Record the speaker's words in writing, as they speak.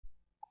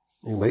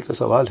ایک بھائی کا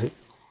سوال ہے،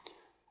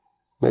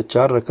 میں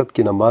 4 رکعت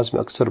کی نماز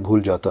میں اکثر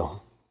بھول جاتا ہوں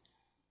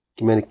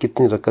کہ میں نے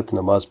کتنی رکعت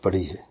نماز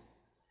پڑھی ہے،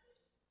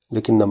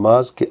 لیکن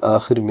نماز کے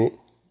آخر میں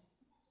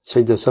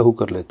سجدہ سہو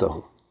کر لیتا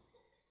ہوں۔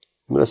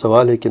 میرا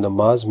سوال ہے کہ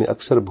نماز میں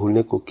اکثر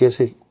بھولنے کو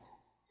کیسے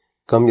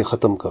کم یا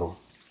ختم کروں؟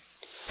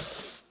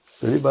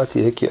 پہلی بات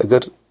یہ ہے کہ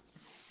اگر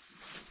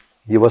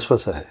یہ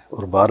وسوسہ ہے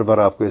اور بار بار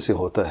آپ کو ایسے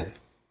ہوتا ہے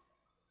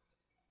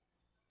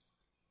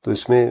تو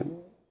اس میں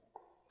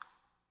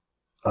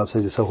آپ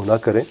سجدہ سہو نہ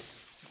کریں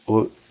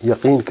اور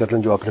یقین کر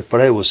لیں جو آپ نے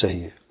پڑھا ہے وہ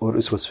صحیح ہے، اور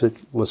اس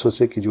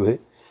وسوسے کی جو ہے،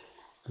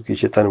 کیونکہ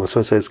شیطان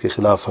وسوسہ ہے، اس کے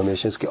خلاف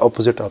ہمیشہ اس کے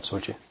اپوزٹ آپ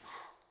سوچیں۔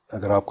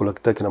 اگر آپ کو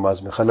لگتا ہے کہ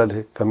نماز میں خلل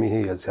ہے، کمی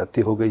ہے یا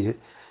زیادتی ہو گئی ہے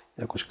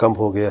یا کچھ کم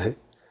ہو گیا ہے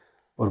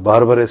اور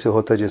بار بار ایسے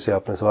ہوتا ہے جیسے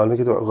آپ نے سوال میں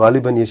کی، تو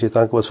غالباً یہ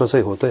شیطان کا وسوسہ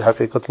ہی ہوتا ہے،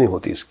 حقیقت نہیں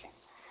ہوتی اس کی،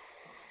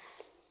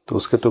 تو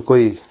اس کے تو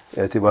کوئی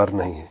اعتبار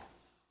نہیں ہے،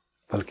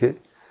 بلکہ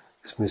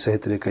اس میں صحیح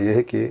طریقہ یہ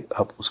ہے کہ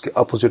آپ اس کے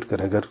اپوزٹ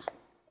کریں۔ اگر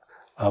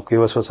آپ کے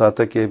وسوسہ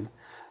آتا ہے کہ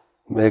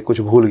میں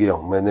کچھ بھول گیا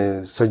ہوں،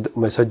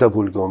 میں سجدہ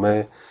بھول گیا ہوں،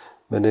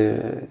 میں نے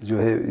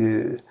جو ہے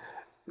یہ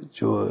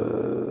جو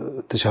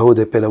تشہد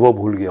ہے پہلے وہ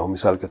بھول گیا ہوں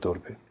مثال کے طور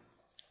پہ،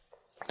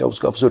 تو آپ اس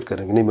کو اپوزٹ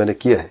کریں کہ نہیں میں نے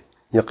کیا ہے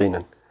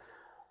یقیناً،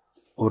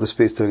 اور اس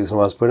پہ اس طرح کی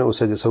نماز پڑھیں، اور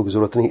سجدہ سہو کی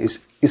ضرورت نہیں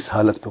اس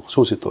حالت میں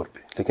خصوصی طور پہ۔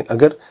 لیکن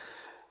اگر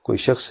کوئی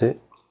شخص ہے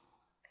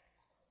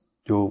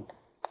جو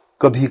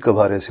کبھی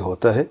کبھار ایسے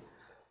ہوتا ہے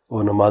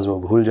اور نماز میں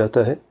بھول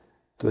جاتا ہے،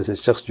 تو ایسے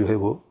شخص جو ہے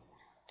وہ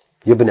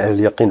یبنی علی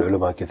الیقین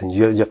علماء کہتے ہیں،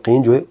 یہ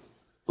یقین جو ہے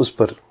اس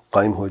پر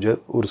قائم ہو جائے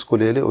اور اس کو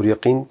لے لے، اور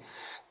یقین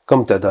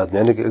کم تعداد میں،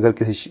 یعنی کہ اگر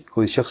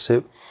کوئی شخص ہے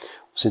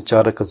اسے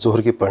 4 رکعت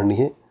ظہر کی پڑھنی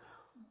ہے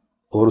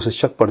اور اسے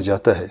شک پڑ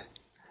جاتا ہے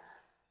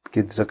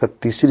کہ رکعت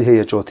تیسری ہے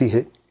یا چوتھی ہے،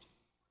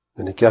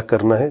 یعنی کیا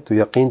کرنا ہے، تو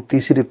یقین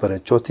تیسری پر ہے،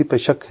 چوتھی پہ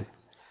شک ہے،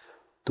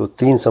 تو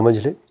 3 سمجھ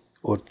لے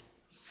اور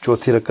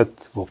چوتھی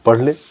رکعت وہ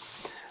پڑھ لے۔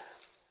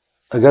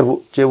 اگر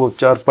وہ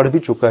 4 پڑھ بھی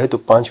چکا ہے تو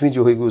 5ویں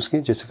جو ہوگی اس کی،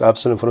 جیسے کہ آپ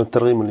صلی اللہ علیہ وسلم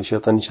ترغیب من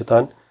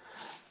شیطان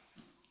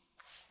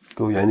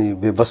کو یعنی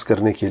بے بس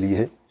کرنے کے لیے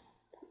ہے،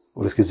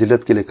 اور اس کی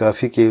ذلت کے لیے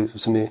کافی کہ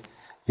اس نے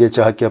یہ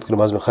چاہا کہ آپ کی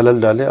نماز میں خلل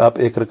ڈالے۔ آپ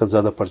 1 رکعت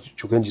زیادہ پڑھ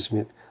چکے ہیں جس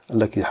میں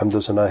اللہ کی حمد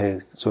و ثنا ہے،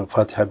 سورہ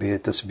فاتحہ بھی ہے،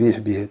 تسبیح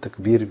بھی ہے،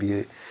 تکبیر بھی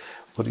ہے،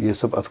 اور یہ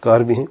سب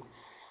اذکار بھی ہیں،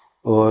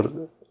 اور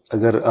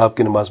اگر آپ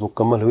کی نماز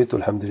مکمل ہوئی تو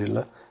الحمدللہ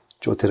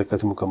 4تھی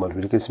رکعت مکمل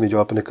ہوئی۔ لیکن اس میں جو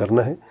آپ نے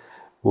کرنا ہے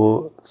وہ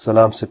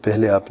سلام سے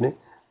پہلے آپ نے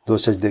 2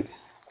 سجدے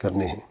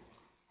کرنے ہیں،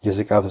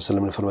 جیسے کہ آپ صلی اللہ علیہ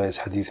وسلم نے فرمایا اس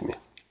حدیث میں۔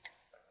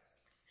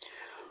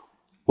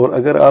 اور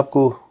اگر آپ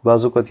کو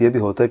بعض اوقات یہ بھی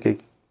ہوتا ہے کہ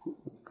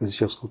کسی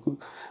شخص کو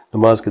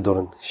نماز کے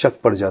دوران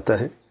شک پڑ جاتا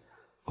ہے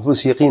اور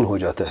اسے یقین ہو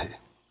جاتا ہے،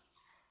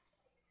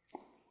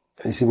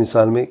 اسی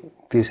مثال میں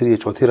تیسری یا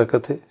چوتھی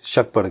رکعت ہے،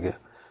 شک پڑ گیا،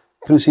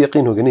 پھر اسے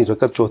یقین ہو گیا نہیں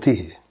رکعت چوتھی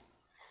ہے،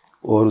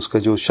 اور اس کا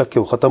جو شک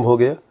ہے وہ ختم ہو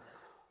گیا،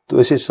 تو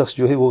ایسے شخص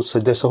جو ہے وہ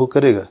سجدہ سہو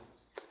کرے گا،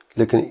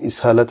 لیکن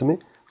اس حالت میں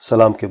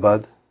سلام کے بعد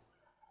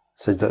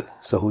سجدہ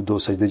سہو 2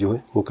 سجدے جو ہے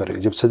وہ کرے گا۔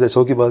 جب سجدہ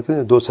سہو کی بات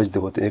کریں 2 سجدے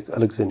ہوتے ہیں، ایک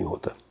الگ سے نہیں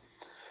ہوتا۔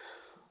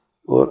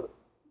 اور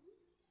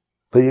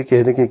بھئی یہ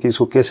کہہ دیں کہ اس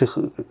کو کیسے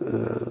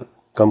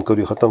کم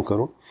کروں، ختم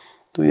کروں،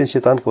 تو یہ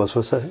شیطان کا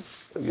وسوسہ ہے۔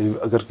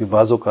 اگر کہ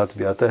بعض اوقات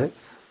بھی آتا ہے،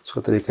 اس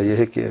کا طریقہ یہ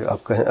ہے کہ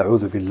آپ کہیں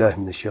اعوذ باللہ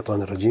من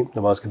الشیطان الرجیم،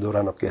 نماز کے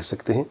دوران آپ کہہ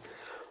سکتے ہیں،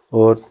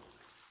 اور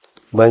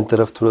بائیں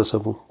طرف تھوڑا سا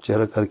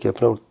چہرہ کر کے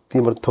اپنا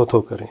 3 مرتبہ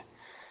تھو کریں،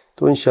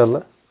 تو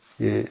انشاءاللہ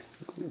یہ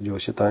جو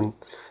شیطان،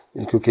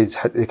 کیونکہ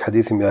ایک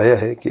حدیث میں آیا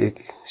ہے کہ ایک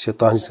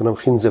شیطان جس کا نام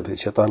خنزب ہے،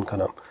 شیطان کا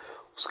نام،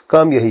 اس کا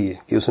کام یہی ہے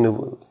کہ اس نے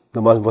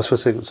نماز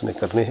وسوسے اس نے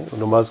کرنے ہیں اور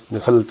نماز میں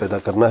خلل پیدا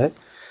کرنا ہے،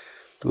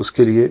 تو اس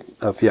کے لیے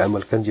آپ یہ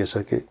عمل کریں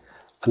جیسا کہ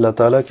اللہ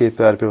تعالیٰ کے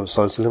پیارے پیغمبر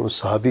صلی اللہ علیہ وسلم اس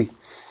صحابی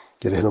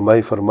کی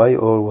رہنمائی فرمائی،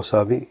 اور وہ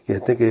صحابی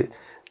کہتے ہیں کہ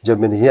جب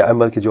میں نے یہ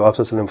عمل کہ جو آپ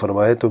صلی اللہ علیہ وسلم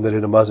فرمایا تو میرے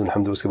نماز میں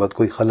الحمدللہ اس کے بعد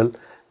کوئی خلل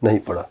نہیں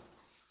پڑا۔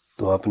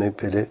 تو آپ نے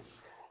پہلے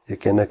یہ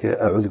کہنا کہ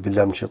اعوذ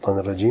باللہ من الشیطان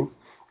الرجیم،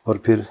 اور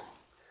پھر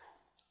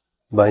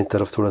بائیں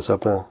طرف تھوڑا سا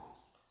اپنا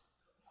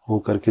منہ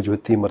کر کے جو ہے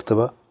 3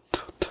 مرتبہ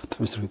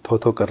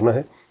تھو کرنا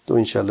ہے، تو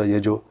انشاءاللہ یہ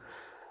جو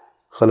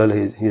خلل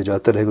ہے یہ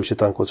جاتا رہے گا،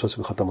 شیطان کو وسوسے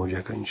سے ختم ہو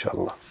جائے گا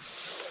انشاءاللہ۔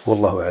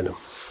 واللہ اعلم۔